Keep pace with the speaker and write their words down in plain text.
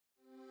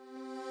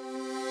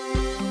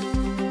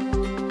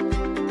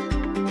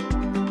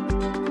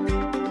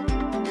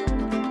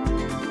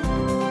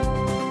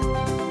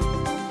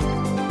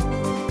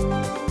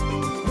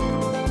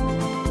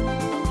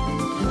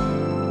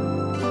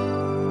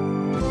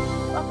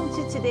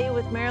Today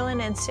with Marilyn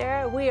and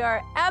Sarah. We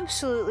are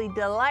absolutely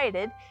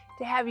delighted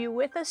to have you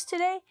with us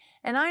today.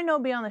 And I know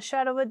beyond the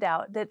shadow of a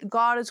doubt that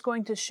God is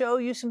going to show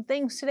you some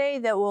things today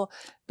that will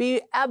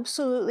be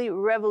absolutely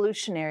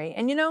revolutionary.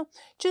 And you know,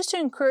 just to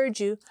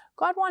encourage you,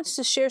 God wants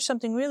to share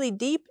something really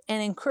deep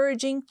and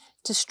encouraging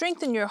to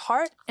strengthen your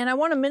heart. And I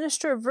want to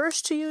minister a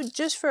verse to you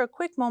just for a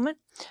quick moment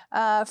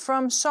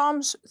from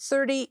Psalms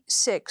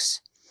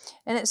 36.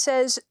 And it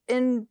says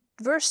in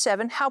verse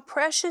 7, "How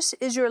precious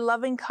is your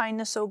loving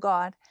kindness, O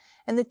God,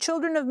 and the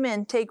children of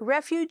men take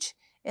refuge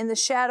in the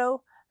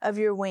shadow of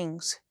your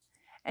wings."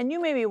 And you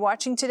may be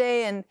watching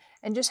today and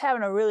just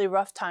having a really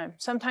rough time.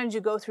 Sometimes you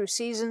go through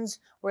seasons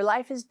where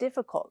life is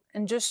difficult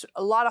and just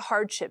a lot of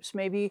hardships.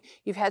 Maybe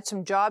you've had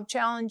some job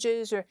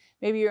challenges, or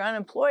maybe you're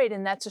unemployed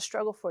and that's a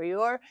struggle for you.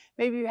 Or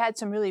maybe you had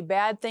some really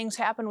bad things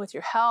happen with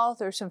your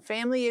health or some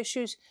family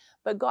issues.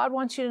 But God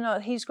wants you to know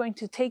that He's going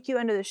to take you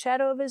under the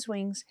shadow of His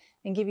wings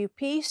and give you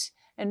peace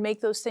and make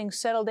those things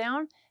settle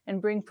down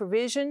and bring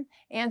provision,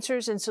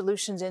 answers, and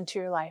solutions into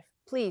your life.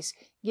 Please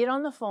get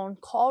on the phone,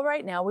 call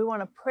right now. We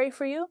want to pray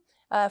for you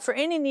for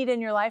any need in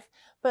your life,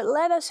 but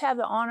let us have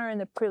the honor and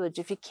the privilege.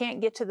 If you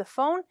can't get to the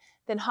phone,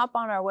 then hop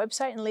on our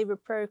website and leave a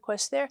prayer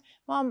request there.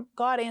 Mom,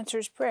 God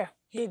answers prayer.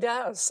 He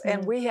does.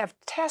 And we have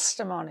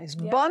testimonies,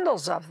 Yep.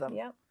 bundles of them,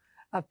 Yep.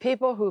 of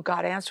people who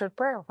got answered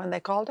prayer when they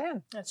called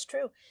in. That's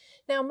true.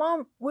 Now,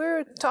 Mom,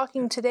 we're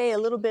talking today a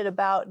little bit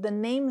about the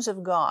names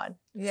of God.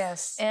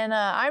 Yes. And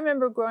I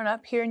remember growing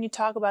up hearing you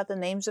talk about the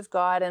names of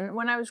God. And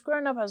when I was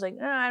growing up, I was like,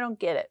 no, I don't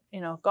get it.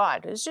 You know,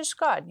 God is just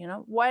God. You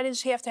know, why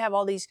does He have to have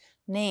all these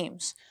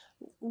names?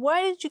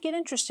 Why did you get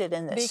interested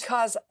in this?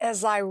 Because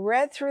as I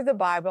read through the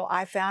Bible,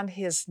 I found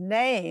His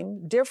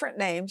name, different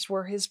names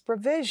were His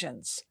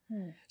provisions.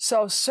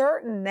 So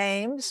certain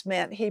names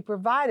meant He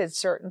provided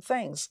certain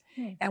things.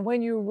 And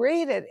when you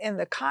read it in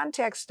the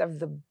context of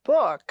the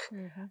book,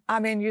 I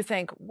mean, you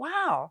think,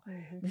 wow,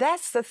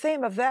 that's the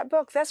theme of that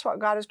book. That's what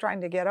God is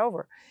trying to get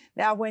over.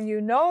 Now, when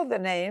you know the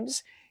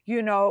names,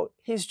 you know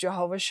He's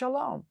Jehovah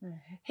Shalom.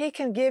 He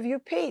can give you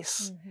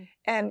peace.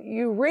 And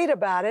you read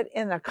about it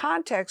in the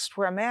context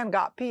where a man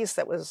got peace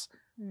that was,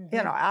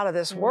 you know, out of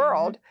this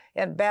world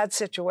in bad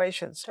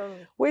situations.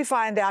 Totally. We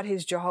find out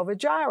He's Jehovah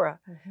Jireh.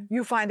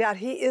 You find out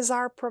He is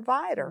our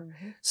provider.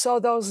 So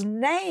those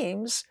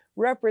names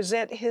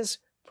represent His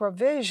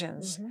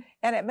provisions,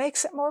 and it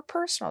makes it more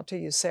personal to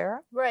you,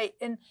 Sarah. Right.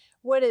 And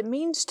what it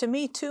means to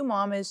me too,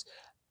 Mom, is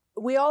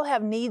we all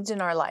have needs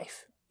in our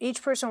life.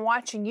 Each person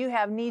watching, you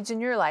have needs in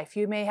your life.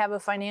 You may have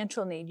a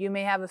financial need. You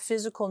may have a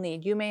physical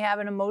need. You may have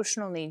an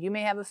emotional need. You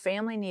may have a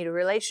family need, a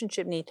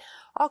relationship need,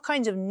 all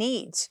kinds of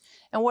needs.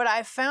 And what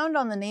I've found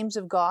on the names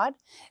of God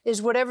is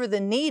whatever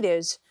the need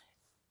is,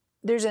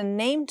 there's a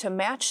name to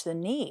match the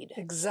need.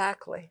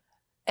 Exactly.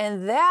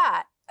 And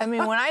that, I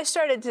mean, when I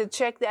started to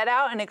check that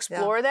out and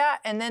explore that,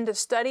 and then to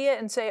study it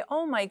and say,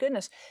 oh my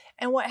goodness.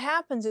 And what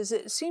happens is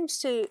it seems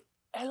to,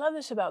 I love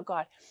this about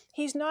God.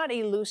 He's not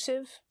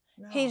elusive.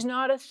 No. He's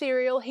not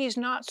ethereal. He's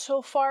not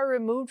so far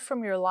removed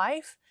from your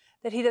life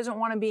that He doesn't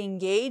want to be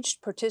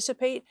engaged,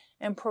 participate,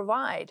 and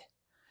provide.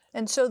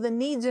 And so the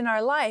needs in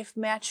our life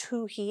match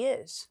who He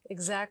is.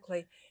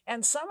 Exactly.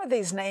 And some of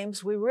these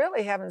names we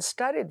really haven't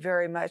studied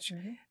very much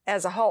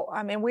as a whole.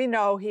 I mean, we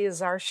know He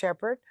is our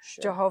shepherd,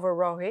 Jehovah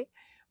Rohi,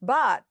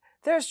 but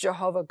there's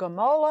Jehovah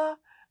Gamola,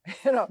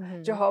 you know,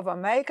 Jehovah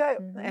Mecca,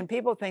 and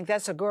people think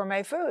that's a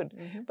gourmet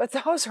food. But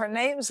those are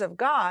names of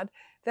God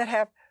that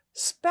have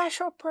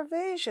special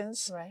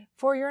provisions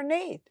for your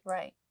need.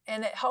 Right.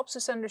 And it helps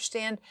us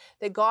understand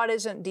that God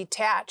isn't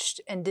detached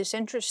and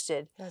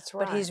disinterested. That's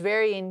right. But He's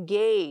very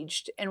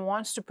engaged and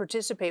wants to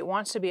participate,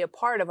 wants to be a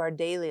part of our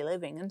daily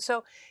living. And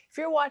so if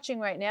you're watching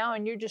right now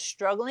and you're just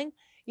struggling,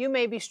 you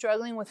may be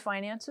struggling with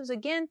finances,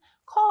 again,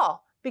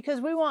 call.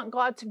 Because we want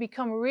God to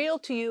become real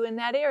to you in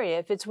that area.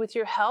 If it's with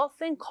your health,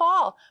 then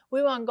call.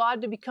 We want God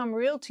to become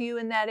real to you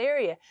in that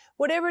area.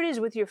 Whatever it is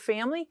with your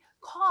family,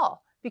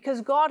 call.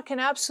 Because God can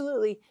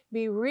absolutely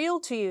be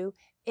real to you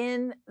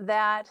in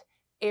that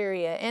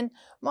area. And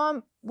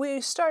Mom,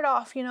 we start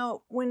off, you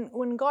know,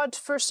 when God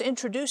first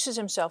introduces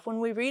Himself, when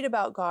we read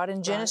about God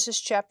in Genesis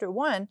chapter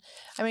 1,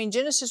 I mean,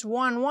 Genesis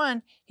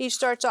 1:1, He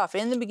starts off,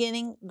 in the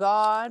beginning,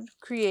 God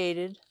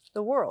created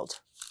the world.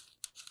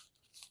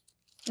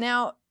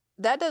 Now,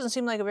 that doesn't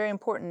seem like a very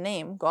important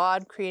name.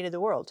 God created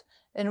the world.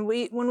 And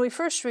when we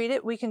first read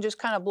it, we can just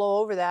kind of blow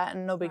over that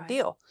and no big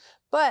deal.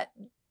 But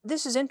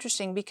this is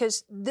interesting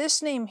because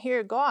this name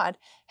here, God,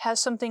 has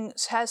some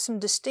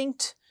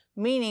distinct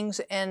meanings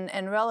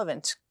and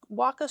relevance.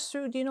 Walk us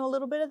through, do you know a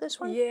little bit of this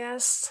one?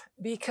 Yes,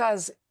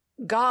 because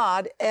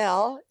God,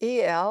 El,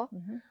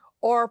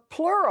 or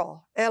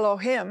plural,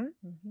 Elohim,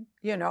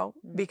 you know,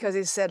 because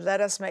He said,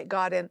 let us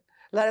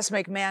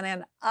make man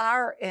in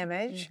our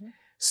image.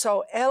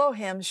 So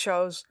Elohim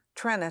shows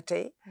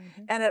Trinity,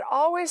 and it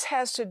always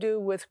has to do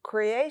with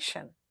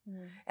creation.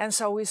 And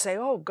so we say,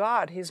 oh,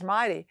 God, He's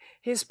mighty,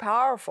 He's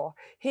powerful,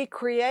 He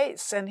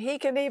creates, and He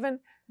can even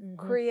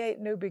create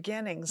new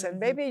beginnings. And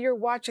maybe you're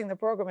watching the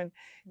program and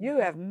you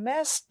have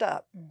messed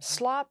up,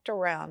 slopped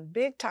around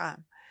big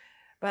time.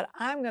 But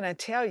I'm going to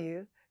tell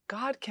you,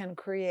 God can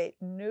create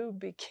new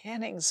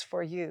beginnings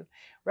for you.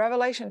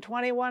 Revelation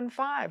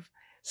 21:5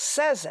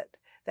 says it,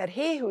 that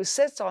he who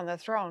sits on the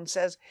throne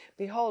says,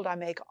 behold, I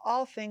make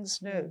all things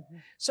new.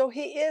 So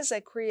he is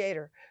a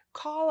creator.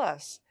 Call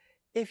us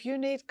if you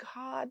need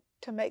God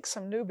to make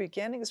some new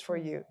beginnings for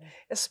you,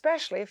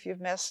 especially if you've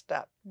messed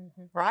up,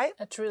 right?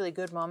 That's really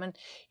good, Mom. And,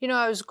 you know,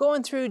 I was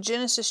going through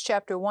Genesis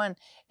chapter 1,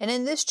 and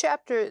in this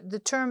chapter, the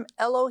term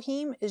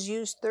Elohim is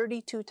used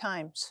 32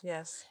 times.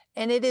 Yes.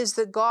 And it is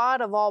the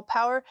God of all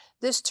power.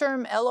 This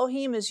term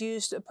Elohim is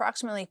used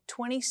approximately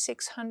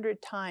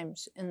 2,600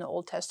 times in the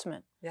Old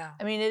Testament. Yeah.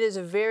 I mean, it is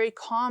a very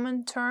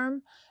common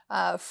term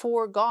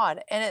for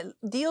God, and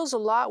it deals a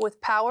lot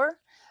with power,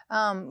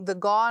 the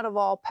God of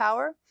all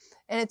power.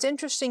 And it's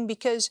interesting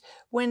because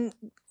when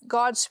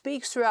God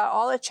speaks throughout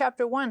all of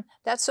chapter 1,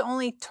 that's the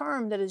only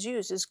term that is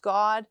used, is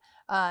God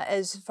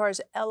as far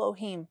as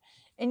Elohim.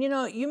 And you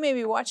know, you may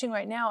be watching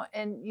right now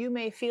and you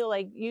may feel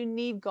like you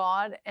need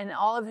God and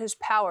all of his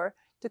power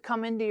to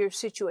come into your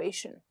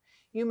situation.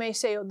 You may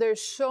say, oh,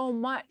 there's so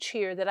much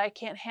here that I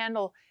can't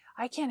handle.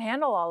 I can't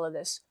handle all of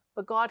this,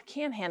 but God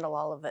can handle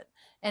all of it.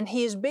 And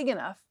he is big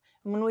enough.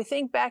 And when we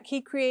think back,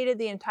 he created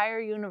the entire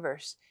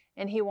universe,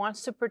 and he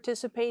wants to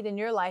participate in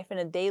your life on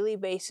a daily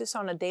basis,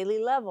 on a daily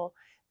level,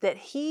 that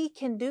he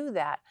can do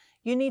that.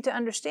 You need to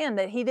understand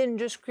that he didn't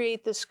just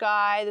create the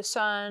sky, the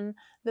sun,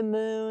 the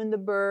moon, the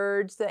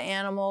birds, the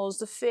animals,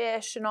 the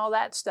fish, and all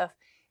that stuff.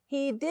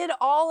 He did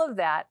all of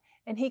that,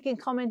 and he can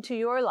come into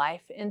your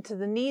life, into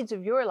the needs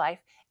of your life,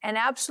 and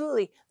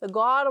absolutely, the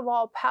God of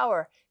all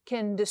power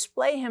can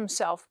display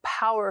himself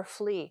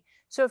powerfully.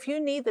 So if you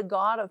need the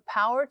God of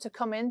power to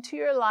come into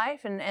your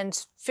life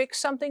and fix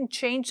something,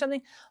 change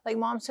something, like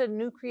Mom said,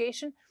 new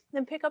creation,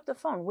 then pick up the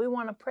phone. We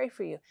want to pray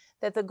for you,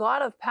 that the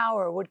God of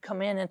power would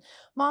come in. And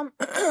Mom,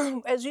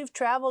 as you've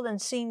traveled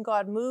and seen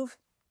God move,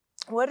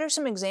 what are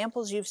some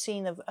examples you've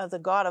seen of the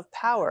God of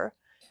power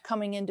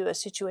coming into a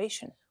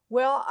situation?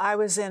 Well, I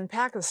was in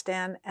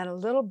Pakistan, and a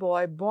little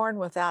boy born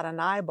without an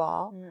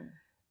eyeball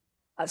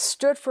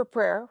stood for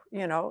prayer,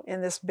 you know,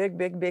 in this big,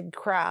 big, big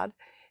crowd.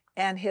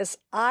 And his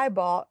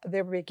eyeball,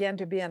 there began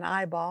to be an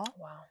eyeball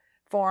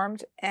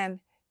formed, and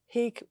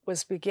he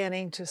was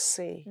beginning to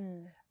see.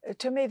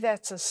 To me,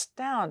 that's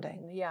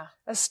astounding. Yeah.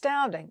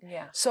 Astounding.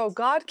 Yeah. So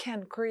God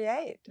can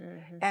create.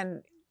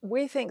 And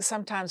we think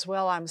sometimes,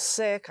 well, I'm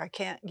sick, I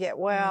can't get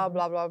well,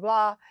 blah, blah,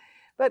 blah.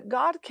 But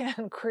God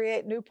can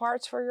create new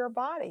parts for your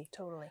body.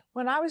 Totally.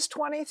 When I was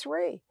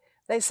 23,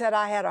 they said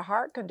I had a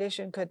heart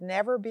condition, could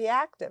never be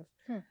active.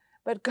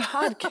 But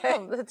God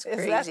gave, That's is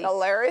crazy. that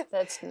hilarious?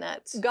 That's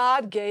nuts.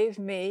 God gave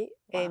me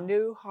a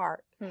new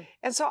heart.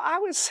 And so I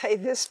would say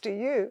this to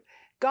you,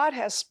 God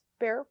has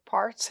spare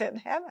parts in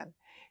heaven.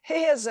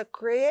 He is a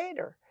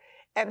creator,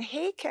 and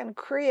he can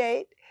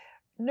create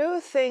new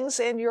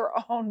things in your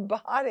own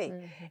body.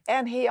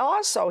 And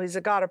he's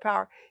a God of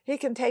power. He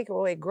can take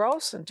away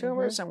growths and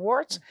tumors and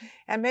warts,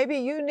 and maybe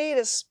you need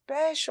a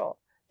special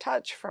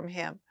touch from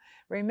him.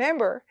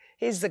 Remember,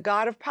 he's the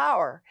God of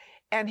power.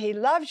 And he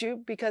loves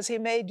you because he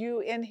made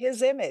you in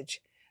his image.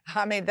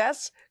 I mean,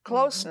 that's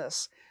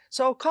closeness.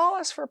 So call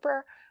us for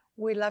prayer.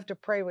 We love to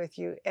pray with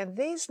you. And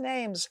these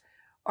names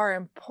are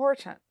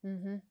important.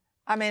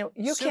 I mean,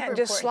 you can't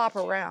just slop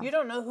around. You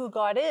don't know who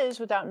God is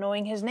without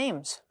knowing his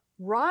names.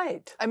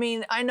 Right. I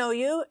mean, I know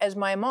you as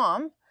my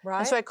mom. Right.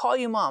 And so I call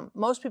you Mom.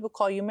 Most people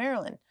call you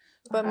Marilyn.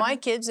 But my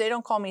kids, they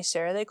don't call me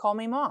Sarah. They call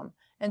me Mom.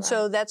 And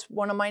so that's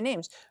one of my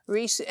names.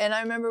 Reese, and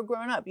I remember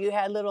growing up, you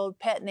had little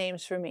pet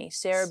names for me.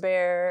 Sarah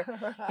Bear,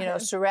 you know,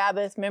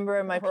 Sarabath.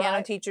 Remember my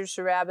piano teacher,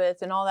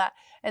 Sarabath, and all that.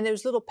 And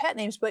there's little pet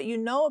names, but you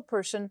know a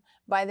person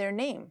by their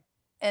name.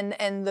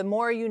 And the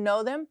more you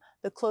know them,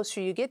 the closer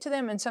you get to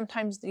them. And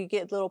sometimes you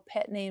get little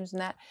pet names and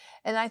that.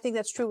 And I think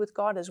that's true with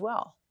God as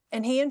well.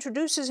 And he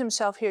introduces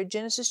himself here,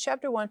 Genesis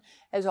chapter 1,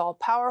 as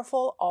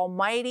all-powerful,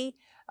 almighty,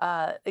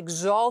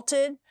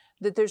 exalted,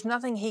 that there's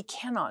nothing he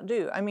cannot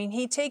do. I mean,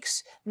 he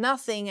takes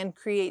nothing and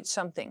creates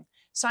something.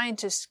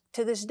 Scientists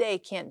to this day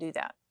can't do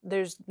that.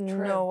 There's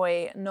no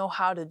way, know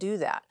how to do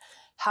that.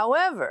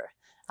 However,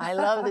 I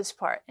love this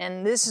part.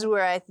 And this is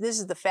where this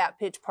is the fat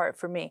pitch part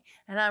for me.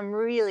 And I'm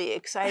really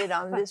excited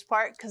on this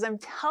part because I'm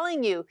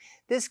telling you,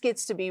 this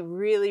gets to be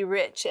really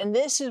rich. And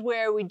this is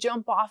where we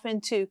jump off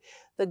into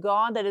the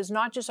God that is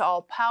not just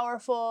all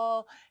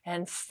powerful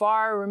and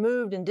far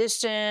removed and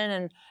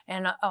distant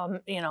and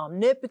you know,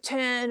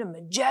 omnipotent and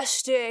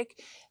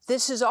majestic.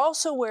 This is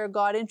also where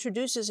God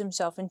introduces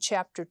himself in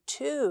chapter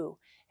 2.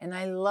 And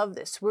I love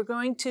this. We're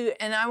going to,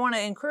 and I want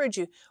to encourage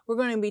you, we're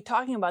going to be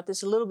talking about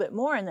this a little bit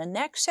more in the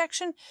next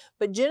section.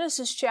 But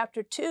Genesis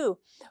chapter 2,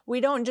 we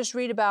don't just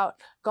read about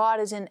God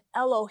as in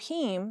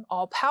Elohim,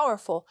 all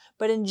powerful,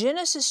 but in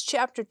Genesis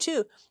chapter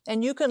 2,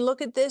 and you can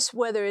look at this,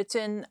 whether it's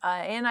in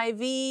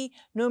NIV,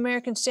 New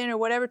American Standard,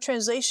 whatever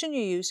translation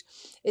you use.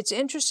 It's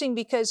interesting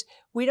because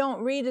we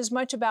don't read as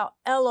much about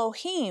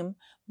Elohim,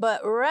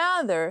 but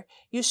rather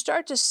you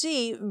start to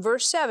see,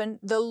 verse 7,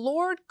 the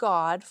Lord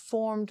God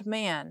formed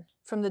man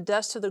from the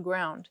dust of the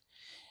ground.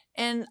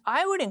 And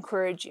I would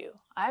encourage you,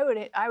 I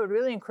would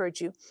really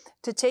encourage you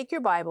to take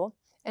your Bible,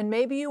 and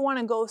maybe you want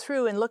to go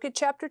through and look at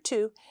chapter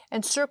 2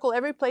 and circle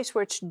every place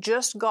where it's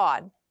just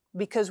God,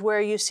 because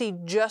where you see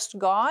just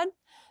God,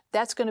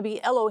 that's going to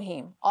be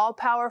Elohim,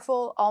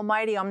 all-powerful,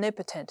 almighty,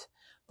 omnipotent.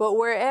 But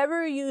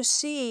wherever you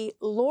see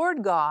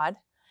Lord God,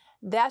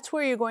 that's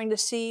where you're going to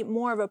see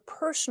more of a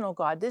personal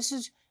God. This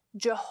is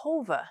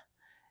Jehovah.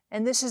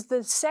 And this is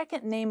the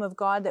second name of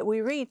God that we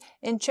read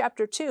in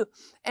chapter 2.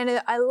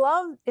 And I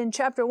love in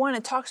chapter 1,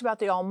 it talks about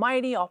the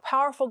almighty,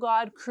 all-powerful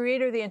God,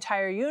 creator of the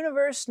entire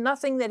universe,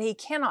 nothing that he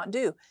cannot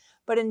do.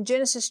 But in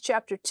Genesis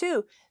chapter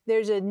 2,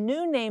 there's a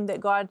new name that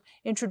God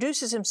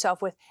introduces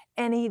himself with,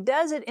 and he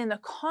does it in the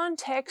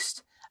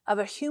context of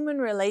a human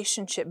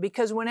relationship.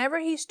 Because whenever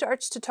he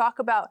starts to talk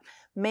about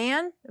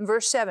man, in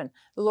verse 7,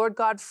 the Lord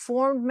God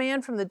formed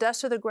man from the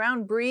dust of the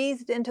ground,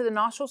 breathed into the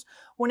nostrils.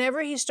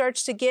 Whenever he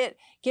starts to get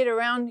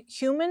around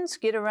humans,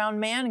 get around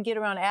man, and get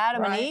around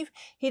Adam and Eve,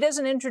 he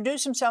doesn't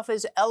introduce himself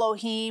as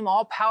Elohim,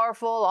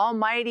 all-powerful,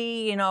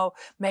 almighty,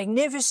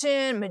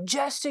 magnificent,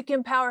 majestic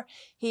in power.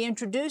 He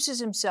introduces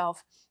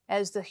himself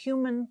as the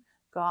human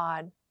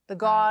God, the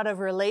God of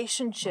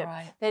relationship,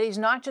 that he's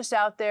not just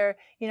out there,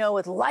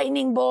 with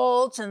lightning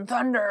bolts and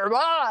thunder,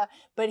 blah,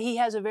 but he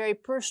has a very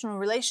personal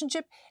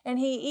relationship, and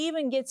he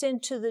even gets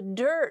into the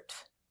dirt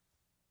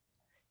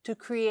to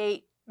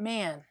create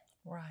man.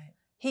 Right.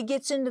 He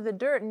gets into the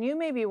dirt, and you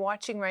may be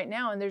watching right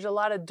now, and there's a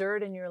lot of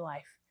dirt in your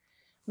life.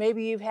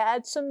 Maybe you've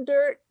had some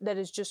dirt that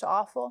is just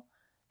awful,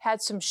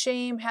 had some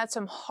shame, had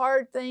some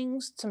hard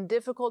things, some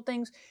difficult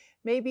things.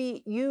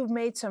 Maybe you've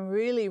made some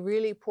really,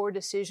 really poor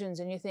decisions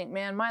and you think,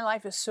 man, my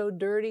life is so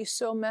dirty,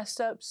 so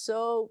messed up,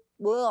 so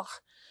ugh.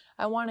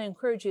 I want to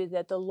encourage you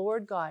that the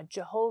Lord God,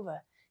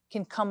 Jehovah,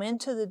 can come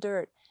into the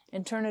dirt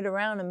and turn it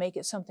around and make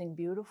it something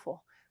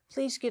beautiful.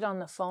 Please get on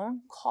the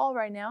phone, call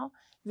right now,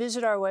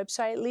 visit our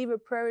website, leave a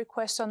prayer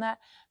request on that.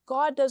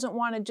 God doesn't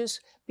want to just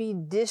be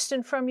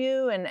distant from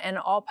you and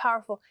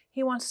all-powerful.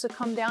 He wants to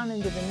come down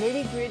into the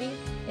nitty-gritty,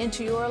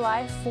 into your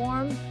life,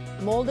 form,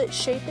 mold it,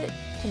 shape it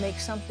to make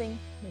something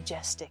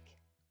majestic.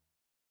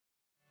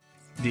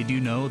 Did you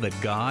know that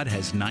God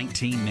has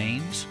 19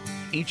 names?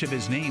 Each of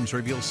his names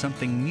reveals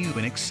something new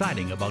and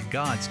exciting about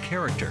God's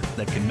character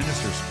that can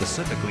minister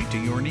specifically to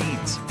your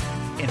needs.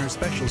 In her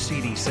special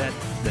CD set,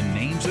 The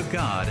Names of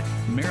God,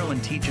 Marilyn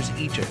teaches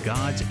each of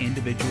God's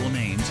individual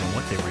names and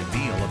what they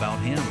reveal about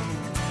him.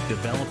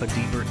 Develop a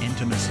deeper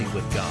intimacy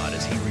with God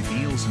as he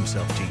reveals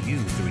himself to you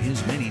through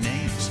his many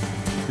names.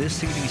 This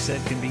CD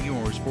set can be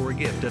yours for a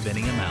gift of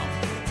any amount.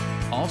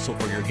 Also,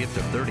 for your gift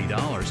of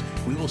 $30,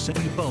 we will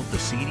send you both the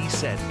CD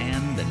set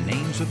and the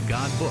Names of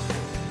God book.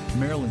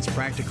 Marilyn's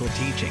practical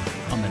teaching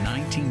on the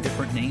 19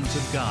 different names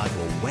of God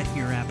will whet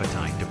your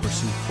appetite to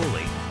pursue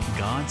fully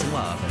God's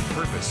love and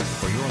purpose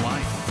for your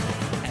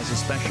life. As a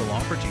special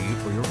offer to you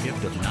for your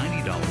gift of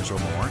 $90 or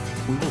more,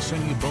 we will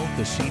send you both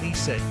the CD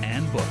set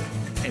and book,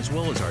 as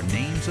well as our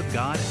Names of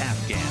God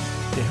Afghan,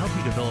 to help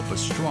you develop a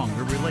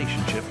stronger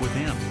relationship with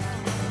him.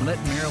 Let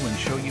Marilyn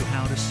show you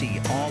how to see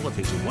all of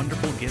his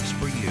wonderful gifts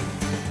for you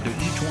through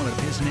each one of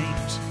his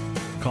names.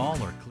 Call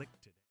or click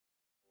today.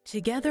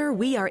 Together,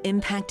 we are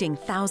impacting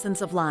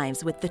thousands of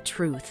lives with the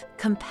truth,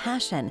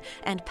 compassion,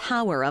 and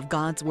power of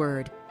God's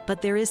Word.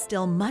 But there is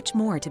still much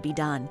more to be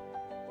done.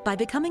 By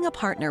becoming a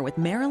partner with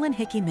Marilyn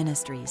Hickey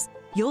Ministries,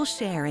 you'll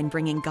share in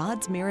bringing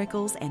God's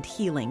miracles and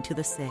healing to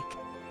the sick,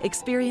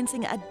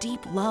 experiencing a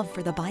deep love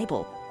for the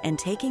Bible, and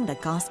taking the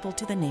gospel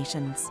to the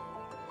nations.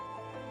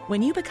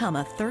 When you become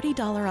a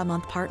 $30 a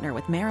month partner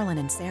with Marilyn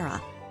and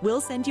Sarah,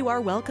 we'll send you our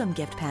welcome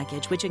gift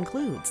package, which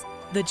includes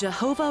the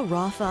Jehovah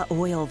Rapha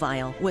oil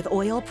vial with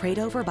oil prayed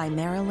over by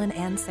Marilyn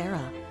and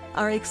Sarah,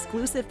 our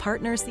exclusive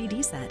partner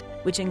CD set,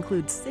 which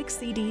includes 6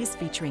 CDs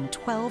featuring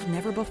 12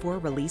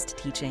 never-before-released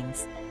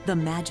teachings, the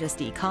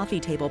Majesty coffee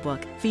table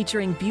book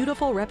featuring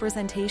beautiful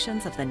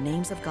representations of the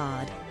names of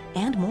God,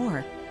 and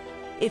more.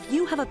 If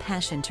you have a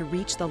passion to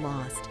reach the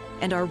lost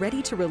and are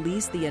ready to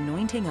release the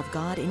anointing of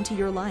God into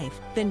your life,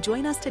 then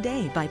join us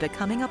today by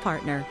becoming a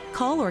partner.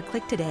 Call or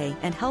click today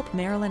and help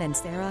Marilyn and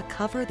Sarah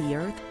cover the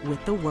earth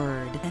with the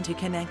Word and to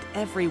connect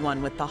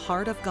everyone with the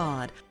heart of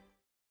God.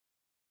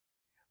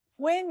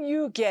 When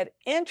you get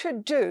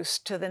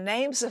introduced to the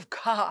names of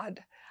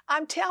God,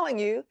 I'm telling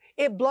you,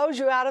 it blows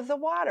you out of the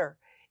water.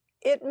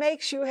 It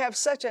makes you have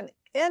such an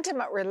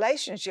intimate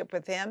relationship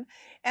with him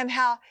and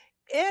how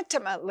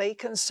intimately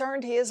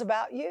concerned he is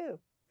about you.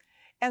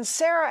 And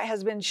Sarah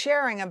has been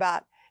sharing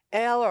about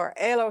El or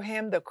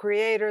Elohim, the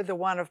Creator, the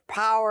one of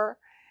power,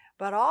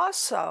 but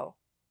also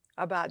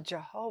about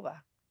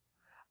Jehovah.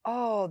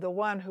 Oh, the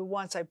one who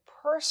wants a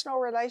personal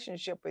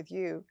relationship with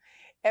you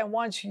and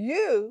wants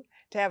you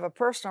to have a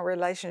personal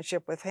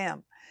relationship with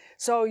him.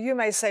 So you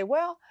may say,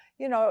 well,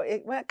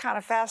 it went kind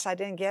of fast. I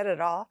didn't get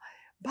it all.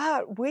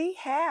 But we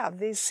have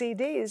these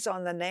CDs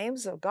on the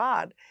names of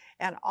God,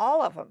 and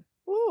all of them.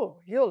 Ooh,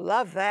 you'll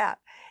love that.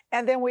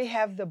 And then we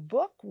have the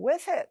book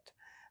with it,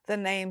 the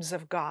names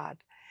of God.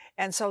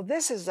 And so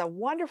this is a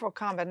wonderful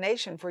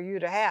combination for you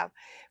to have,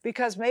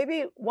 because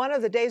maybe one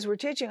of the days we're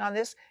teaching on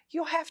this,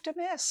 you'll have to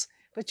miss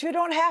But you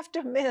don't have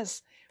to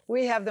miss.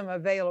 We have them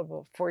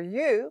available for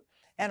you.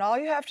 And all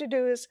you have to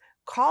do is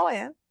call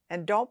in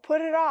and don't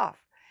put it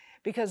off.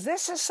 Because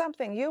this is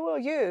something you will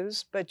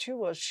use, but you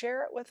will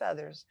share it with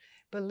others.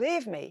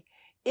 Believe me,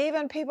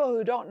 even people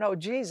who don't know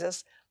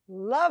Jesus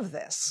love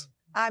this.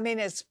 I mean,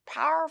 it's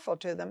powerful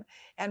to them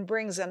and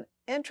brings an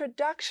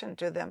introduction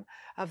to them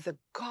of the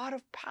God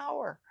of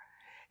power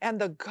and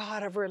the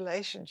God of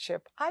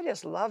relationship. I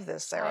just love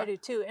this, Sarah. I do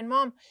too. And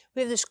Mom,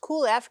 we have this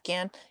cool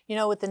Afghan, you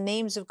know, with the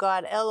names of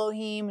God,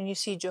 Elohim, and you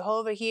see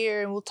Jehovah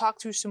here, and we'll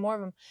talk through some more of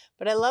them.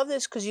 But I love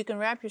this because you can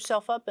wrap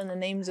yourself up in the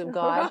names of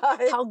God.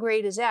 Right. How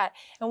great is that?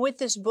 And with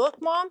this book,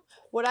 Mom,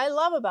 what I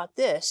love about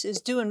this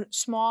is doing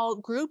small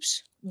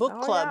groups,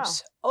 book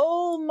clubs. Yeah.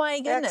 Oh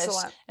my goodness.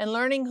 Excellent. And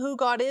learning who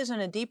God is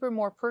in a deeper,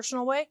 more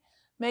personal way.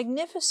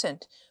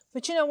 Magnificent.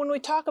 But you know, when we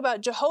talk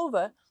about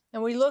Jehovah,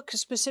 and we look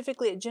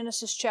specifically at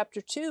Genesis chapter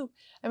 2,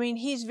 I mean,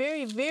 he's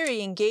very,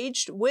 very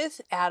engaged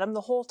with Adam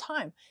the whole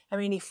time. I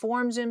mean, he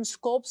forms him,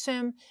 sculpts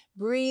him,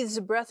 breathes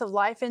the breath of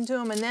life into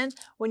him. And then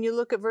when you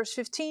look at verse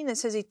 15, it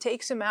says he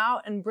takes him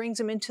out and brings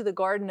him into the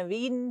Garden of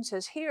Eden,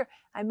 says, here,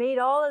 I made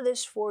all of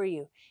this for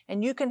you,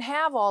 and you can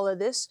have all of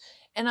this.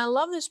 And I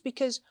love this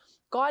because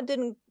God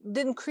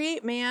didn't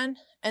create man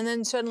and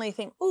then suddenly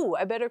think, ooh,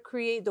 I better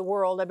create the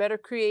world. I better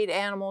create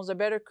animals. I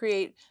better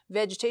create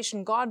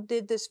vegetation. God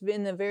did this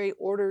in a very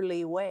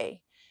orderly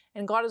way.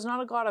 And God is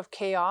not a God of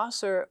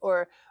chaos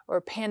or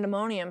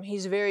pandemonium.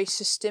 He's a very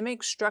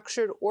systemic,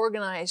 structured,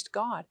 organized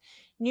God.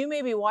 And you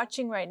may be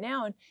watching right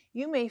now and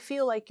you may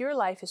feel like your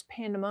life is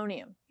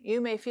pandemonium.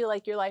 You may feel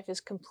like your life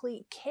is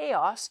complete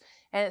chaos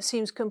and it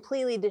seems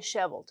completely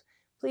disheveled.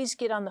 Please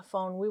get on the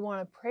phone. We want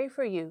to pray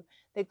for you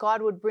that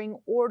God would bring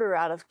order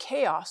out of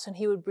chaos and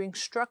he would bring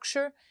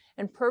structure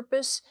and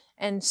purpose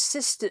and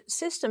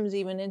systems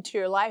even into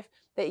your life,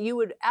 that you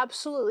would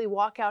absolutely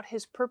walk out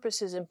his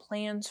purposes and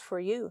plans for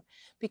you.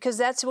 Because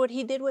that's what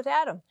he did with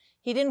Adam.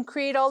 He didn't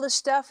create all this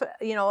stuff,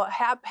 you know,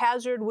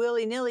 haphazard,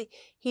 willy-nilly.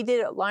 He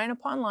did it line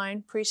upon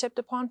line, precept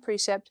upon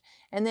precept,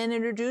 and then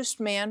introduced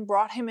man,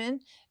 brought him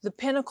in, the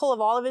pinnacle of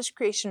all of his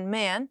creation,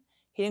 man.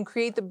 He didn't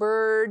create the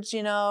birds,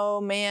 you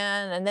know,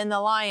 man, and then the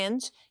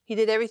lions. He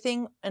did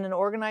everything in an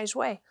organized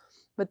way.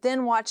 But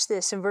then watch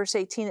this. In verse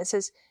 18, it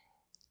says,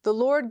 the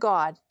Lord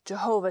God,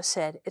 Jehovah,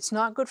 said, it's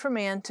not good for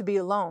man to be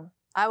alone.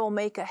 I will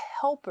make a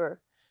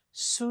helper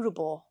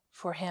suitable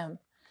for him.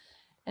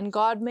 And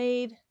God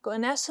made,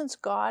 in essence,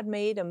 God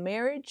made a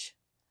marriage,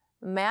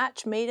 a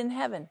match made in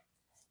heaven,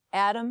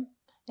 Adam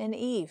and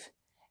Eve.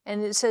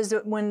 And it says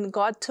that when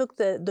God took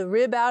the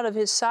rib out of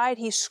his side,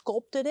 he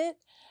sculpted it,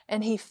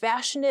 and he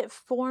fashioned it,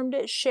 formed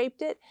it,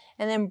 shaped it,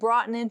 and then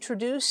brought and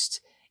introduced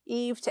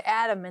Eve to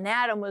Adam. And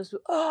Adam was,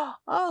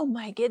 oh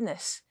my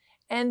goodness.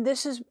 And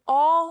this is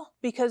all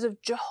because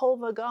of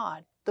Jehovah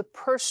God, the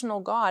personal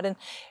God. And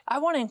I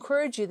want to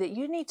encourage you that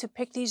you need to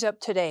pick these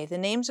up today. The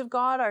Names of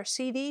God, our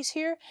CDs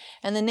here,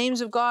 and the Names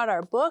of God,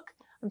 our book.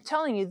 I'm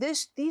telling you,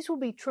 these will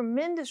be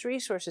tremendous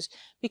resources,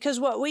 because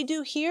what we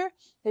do here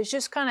is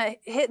just kind of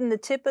hitting the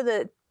tip of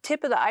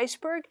the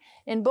iceberg.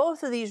 In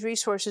both of these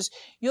resources,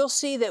 you'll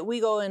see that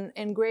we go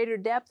in greater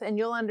depth, and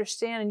you'll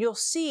understand and you'll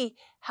see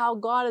how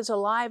God is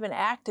alive and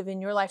active in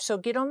your life. So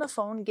get on the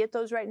phone, get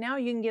those right now.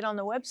 You can get on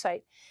the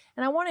website.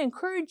 And I want to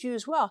encourage you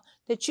as well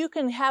that you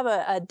can have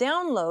a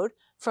download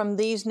from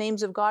these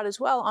Names of God as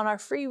well on our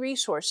free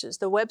resources.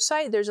 The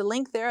website, there's a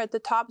link there at the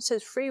top. It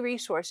says free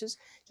resources.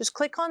 Just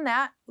click on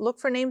that, look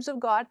for Names of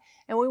God,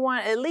 and we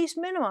want, at least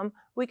minimum,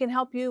 we can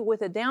help you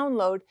with a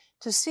download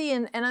to see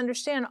and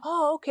understand,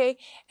 oh, okay.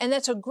 And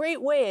that's a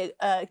great way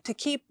to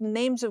keep the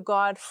Names of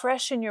God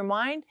fresh in your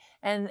mind.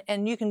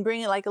 And you can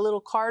bring it like a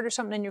little card or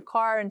something in your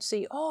car and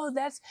see, oh,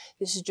 this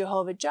is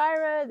Jehovah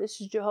Jireh,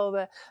 this is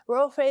Jehovah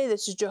Rophe,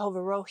 this is Jehovah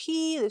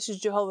Rohi, this is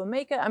Jehovah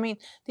Mecca. I mean,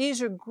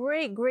 these are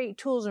great, great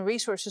tools and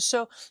resources.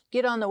 So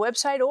get on the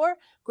website or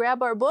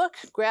grab our book,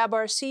 grab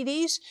our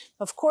CDs.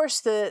 Of course,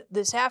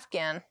 this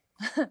Afghan.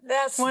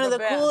 That's one of the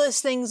best.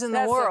 Coolest things in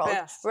the world,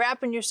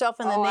 wrapping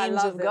yourself in the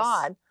names of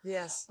God.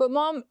 Yes. But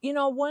Mom, you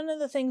know, one of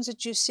the things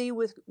that you see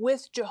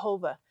with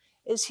Jehovah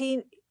is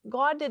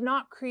God did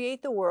not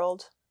create the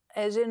world,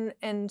 as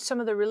in some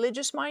of the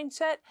religious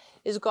mindset,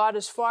 is God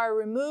is far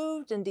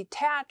removed and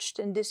detached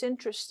and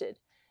disinterested.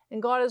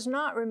 And God is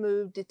not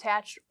removed,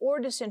 detached, or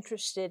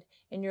disinterested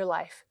in your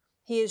life.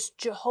 He is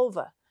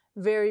Jehovah,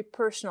 very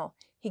personal.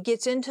 He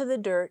gets into the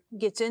dirt,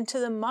 gets into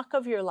the muck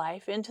of your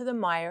life, into the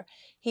mire.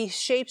 He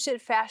shapes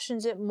it,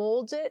 fashions it,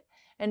 molds it,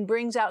 and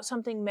brings out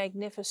something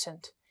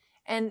magnificent.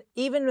 And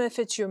even if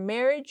it's your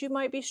marriage you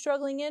might be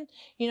struggling in,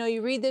 you know,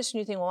 you read this and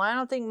you think, well, I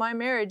don't think my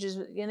marriage is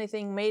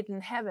anything made in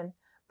heaven.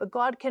 But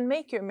God can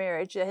make your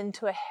marriage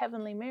into a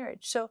heavenly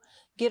marriage. So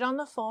get on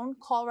the phone,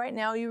 call right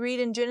now. You read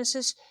in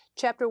Genesis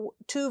chapter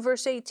 2,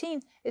 verse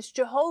 18, it's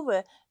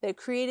Jehovah that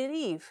created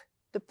Eve,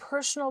 the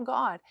personal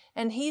God.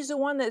 And he's the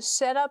one that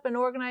set up and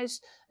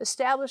organized,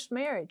 established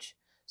marriage.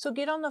 So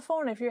get on the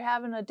phone if you're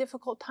having a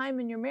difficult time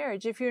in your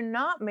marriage. If you're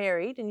not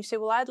married and you say,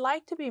 well, I'd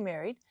like to be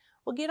married,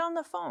 well, get on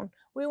the phone.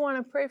 We want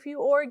to pray for you,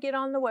 or get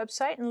on the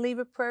website and leave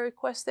a prayer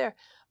request there.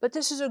 But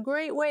this is a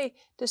great way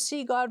to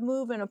see God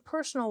move in a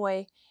personal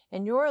way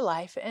in your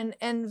life and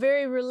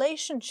very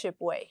relationship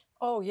way.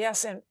 Oh,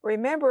 yes. And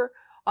remember,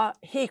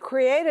 he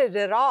created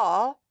it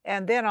all.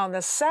 And then on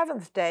the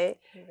seventh day,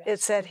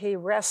 it said he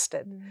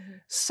rested. Mm-hmm.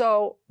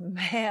 So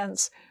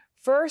man's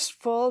first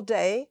full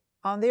day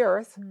on the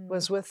earth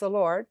was with the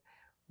Lord,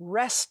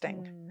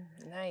 resting.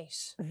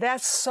 Nice.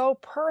 That's so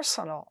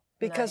personal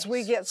because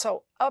we get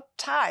so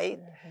uptight.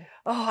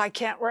 Oh, I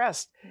can't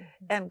rest.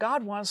 And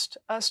God wants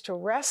us to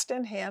rest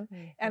in him,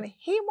 and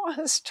he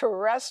wants to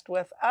rest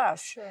with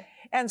us. Sure.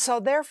 And so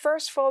their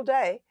first full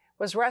day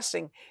was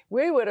resting.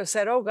 We would have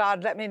said, oh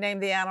God, let me name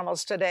the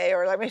animals today,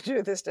 or let me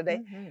do this today.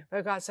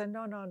 But God said,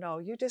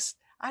 no,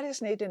 I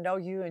just need to know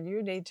you, and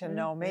you need to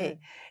know me.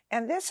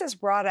 And this is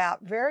brought out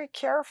very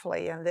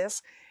carefully in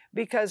this,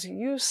 because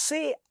you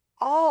see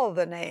all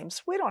the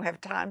names. We don't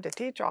have time to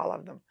teach all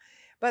of them,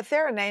 but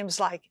there are names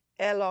like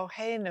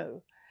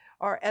Eloheinu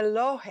or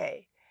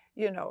Elohe.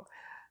 You know,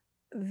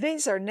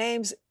 these are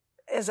names,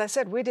 as I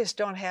said, we just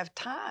don't have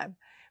time,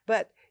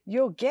 but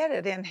you'll get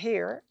it in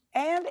here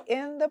and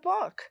in the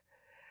book.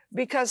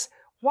 Because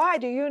why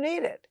do you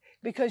need it?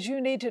 Because you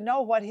need to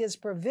know what his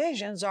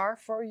provisions are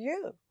for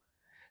you.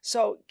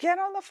 So get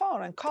on the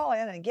phone and call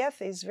in and get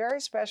these very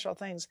special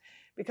things,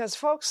 because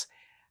folks,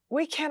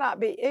 we cannot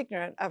be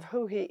ignorant of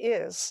who he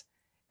is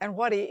and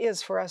what he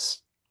is for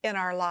us in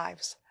our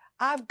lives.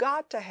 I've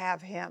got to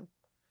have him.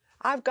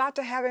 I've got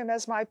to have him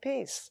as my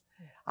peace.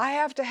 I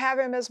have to have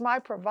him as my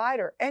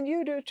provider, and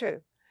you do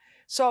too.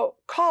 So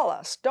call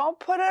us. Don't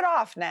put it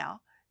off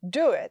now.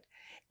 Do it.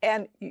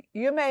 And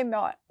you may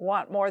not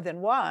want more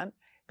than one,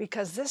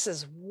 because this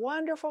is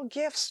wonderful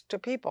gifts to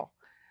people.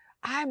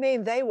 I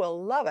mean, they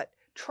will love it.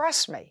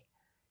 Trust me.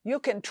 You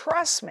can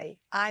trust me.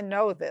 I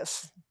know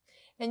this.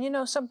 And you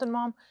know something,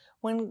 Mom?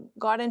 When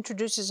God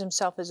introduces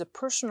himself as a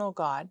personal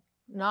God,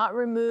 not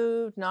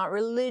removed, not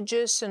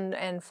religious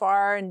and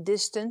far in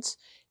distance,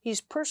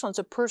 he's personal. It's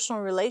a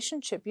personal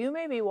relationship. You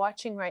may be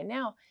watching right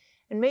now,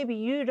 and maybe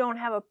you don't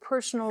have a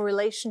personal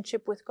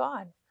relationship with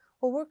God.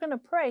 Well, we're going to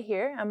pray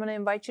here. I'm going to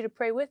invite you to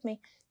pray with me,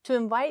 to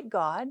invite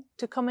God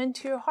to come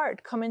into your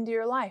heart, come into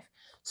your life,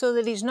 so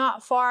that he's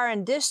not far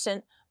and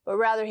distant, but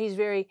rather he's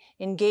very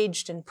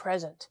engaged and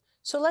present.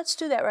 So let's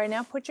do that right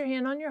now. Put your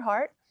hand on your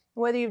heart.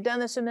 Whether you've done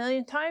this a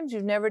million times,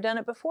 you've never done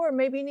it before,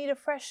 maybe you need a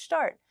fresh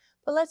start.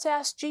 But let's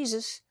ask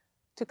Jesus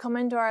to come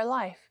into our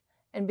life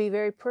and be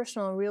very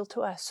personal and real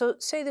to us. So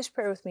say this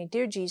prayer with me.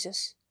 Dear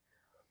Jesus,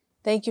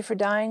 thank you for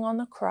dying on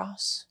the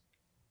cross.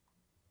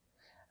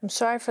 I'm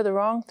sorry for the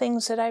wrong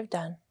things that I've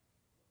done.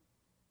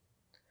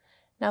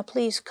 Now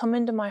please come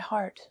into my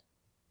heart.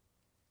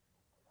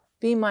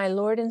 Be my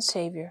Lord and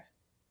Savior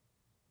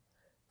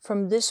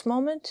from this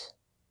moment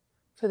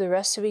for the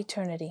rest of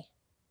eternity.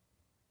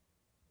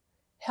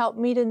 Help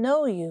me to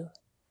know you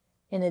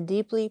in a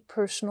deeply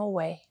personal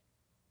way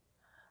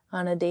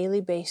on a daily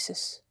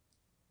basis.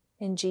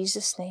 In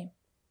Jesus' name,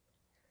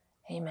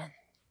 amen.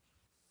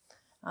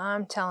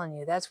 I'm telling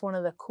you, that's one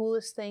of the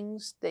coolest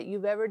things that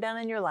you've ever done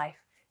in your life,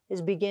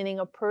 is beginning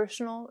a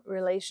personal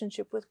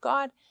relationship with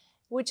God,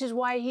 which is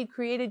why he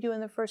created you in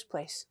the first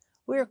place.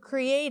 We're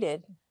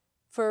created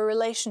for a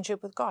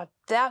relationship with God.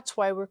 That's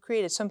why we're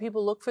created. Some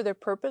people look for their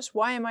purpose.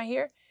 Why am I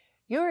here?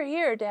 You're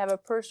here to have a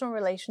personal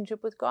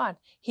relationship with God.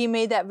 He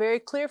made that very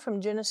clear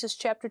from Genesis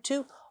chapter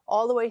 2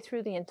 all the way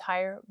through the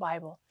entire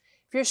Bible.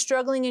 If you're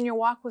struggling in your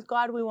walk with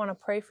God, we want to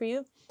pray for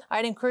you.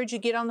 I'd encourage you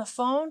to get on the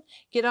phone,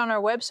 get on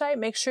our website,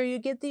 make sure you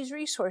get these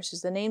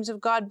resources. The Names of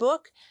God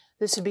book.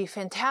 This would be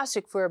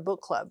fantastic for a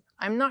book club.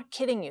 I'm not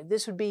kidding you.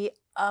 This would be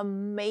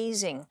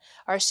amazing.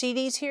 Our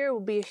CDs here will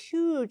be a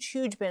huge,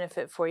 huge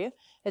benefit for you.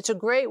 It's a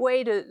great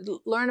way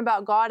to learn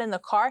about God in the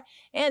car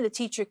and to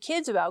teach your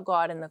kids about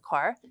God in the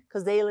car,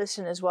 because they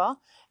listen as well.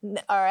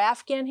 Our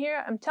Afghan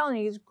here, I'm telling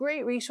you, it's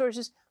great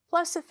resources.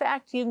 Plus the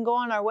fact you can go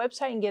on our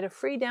website and get a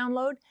free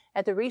download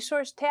at the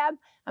resource tab.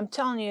 I'm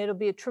telling you, it'll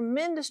be a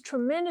tremendous,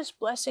 tremendous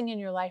blessing in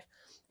your life.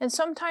 And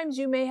sometimes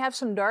you may have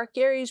some dark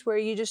areas where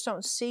you just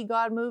don't see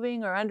God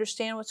moving or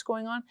understand what's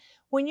going on.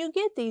 When you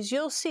get these,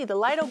 you'll see the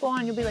light will go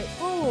on. You'll be like,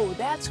 oh,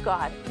 that's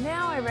God.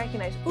 Now I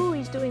recognize, oh,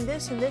 he's doing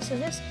this and this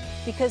and this,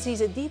 because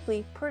he's a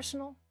deeply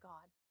personal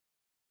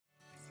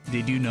God.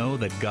 Did you know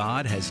that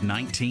God has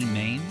 19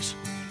 names?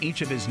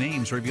 Each of his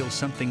names reveals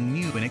something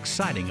new and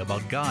exciting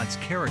about God's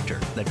character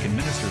that can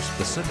minister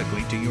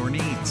specifically to your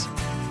needs.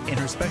 In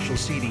her special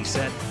CD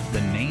set,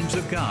 The Names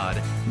of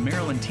God,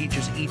 Marilyn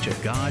teaches each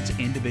of God's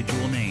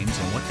individual names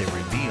and what they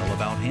reveal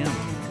about him.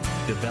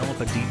 Develop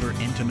a deeper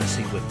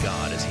intimacy with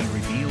God as he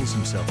reveals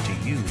himself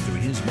to you through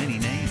his many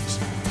names.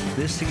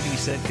 This CD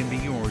set can be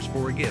yours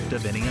for a gift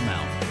of any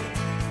amount.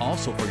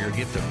 Also, for your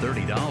gift of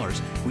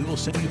 $30, we will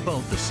send you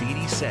both the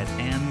CD set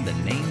and the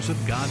Names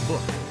of God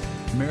book.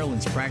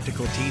 Marilyn's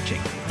practical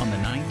teaching on the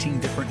 19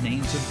 different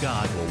names of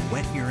God will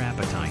whet your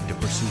appetite to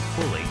pursue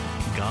fully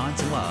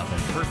God's love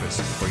and purpose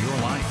for your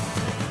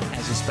life.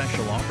 As a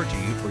special offer to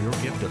you for your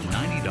gift of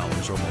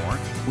 $90 or more,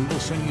 we will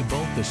send you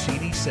both the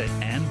CD set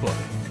and book.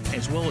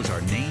 as well as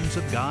our Names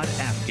of God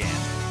Afghan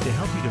to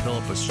help you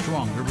develop a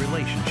stronger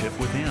relationship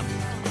with Him.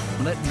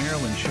 Let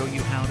Marilyn show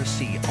you how to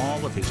see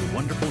all of His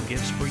wonderful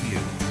gifts for you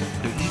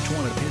through each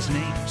one of His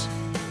names.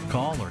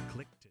 Call or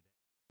click today.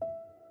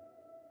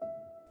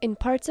 In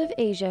parts of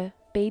Asia,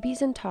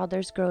 babies and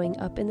toddlers growing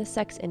up in the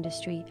sex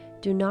industry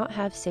do not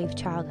have safe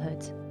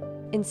childhoods.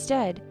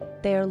 Instead,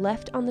 they are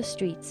left on the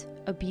streets,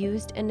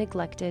 abused and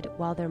neglected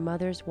while their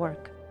mothers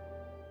work.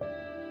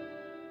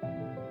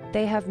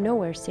 They have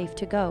nowhere safe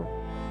to go.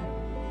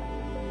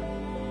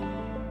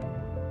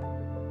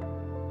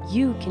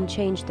 You can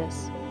change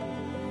this.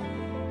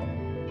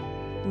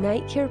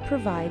 Night Care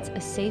provides a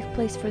safe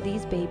place for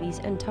these babies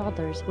and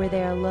toddlers where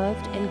they are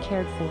loved and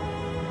cared for.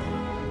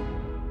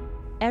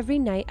 Every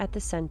night at the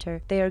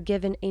center, they are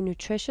given a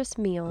nutritious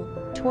meal,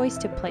 toys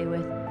to play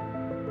with,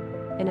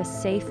 and a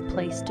safe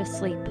place to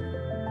sleep.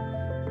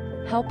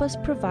 Help us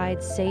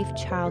provide safe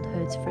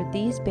childhoods for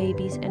these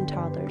babies and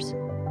toddlers.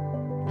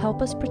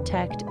 Help us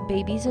protect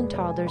babies and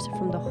toddlers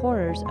from the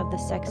horrors of the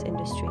sex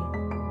industry.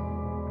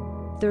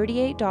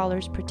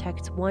 $38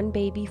 protects one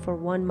baby for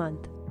 1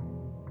 month.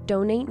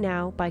 Donate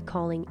now by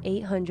calling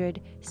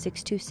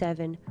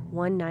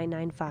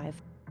 800-627-1995.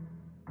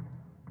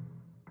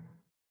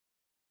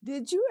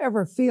 Did you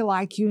ever feel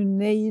like you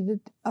needed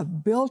a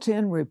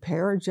built-in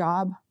repair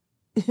job?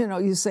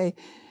 You say,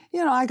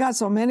 I got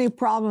so many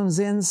problems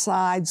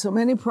inside, so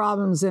many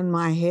problems in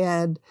my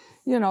head,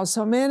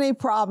 so many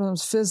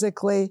problems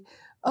physically.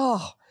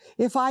 Oh,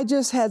 if I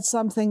just had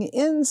something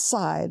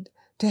inside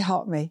to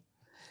help me.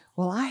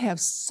 Well, I have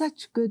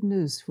such good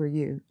news for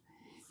you.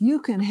 You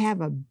can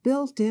have a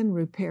built-in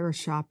repair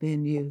shop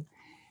in you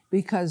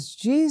because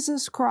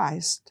Jesus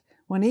Christ,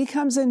 when He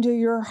comes into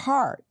your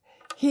heart,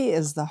 He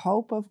is the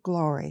hope of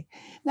glory.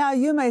 Now,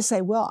 you may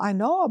say, well, I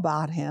know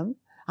about Him.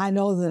 I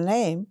know the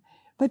name,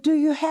 but do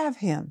you have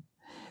Him?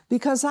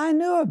 Because I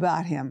knew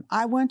about Him.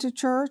 I went to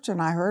church and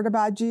I heard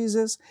about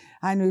Jesus.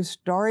 I knew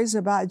stories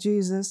about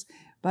Jesus,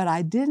 but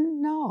I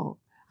didn't know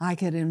I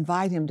could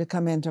invite Him to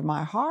come into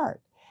my heart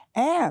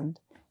and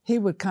He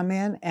would come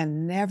in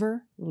and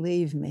never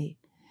leave me.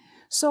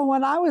 So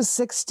when I was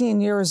 16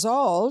 years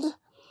old,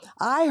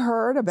 I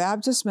heard a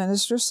Baptist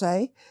minister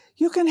say,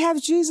 you can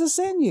have Jesus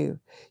in you.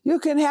 You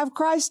can have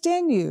Christ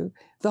in you,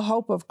 the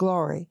hope of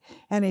glory.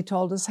 And he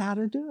told us how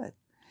to do it.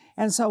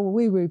 And so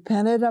we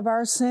repented of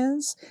our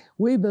sins.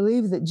 We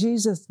believe that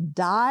Jesus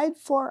died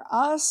for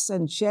us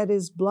and shed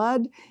His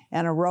blood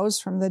and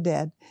arose from the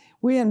dead.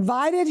 We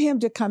invited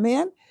Him to come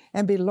in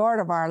and be Lord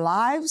of our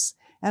lives.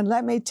 And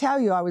let me tell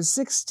you, I was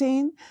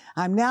 16.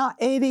 I'm now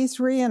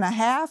 83 and a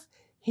half.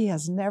 He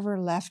has never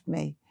left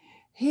me.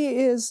 He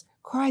is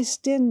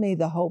Christ in me,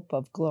 the hope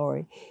of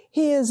glory.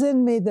 He is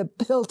in me, the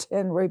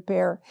built-in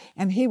repair,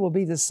 and He will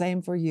be the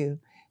same for you.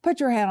 Put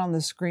your hand on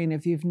the screen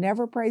if you've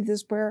never prayed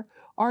this prayer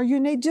or you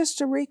need just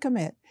to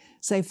recommit.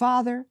 Say,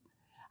 Father,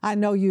 I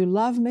know You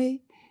love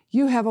me.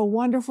 You have a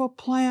wonderful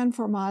plan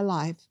for my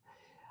life.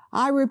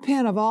 I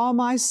repent of all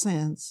my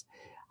sins.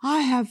 I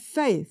have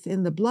faith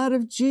in the blood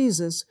of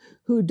Jesus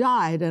who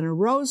died and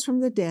arose from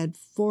the dead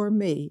for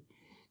me.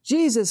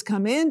 Jesus,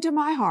 come into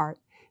my heart.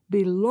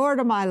 Be Lord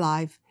of my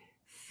life.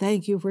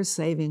 Thank You for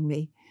saving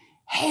me.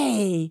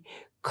 Hey,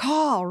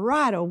 call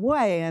right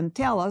away and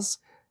tell us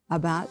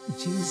about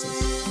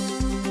Jesus.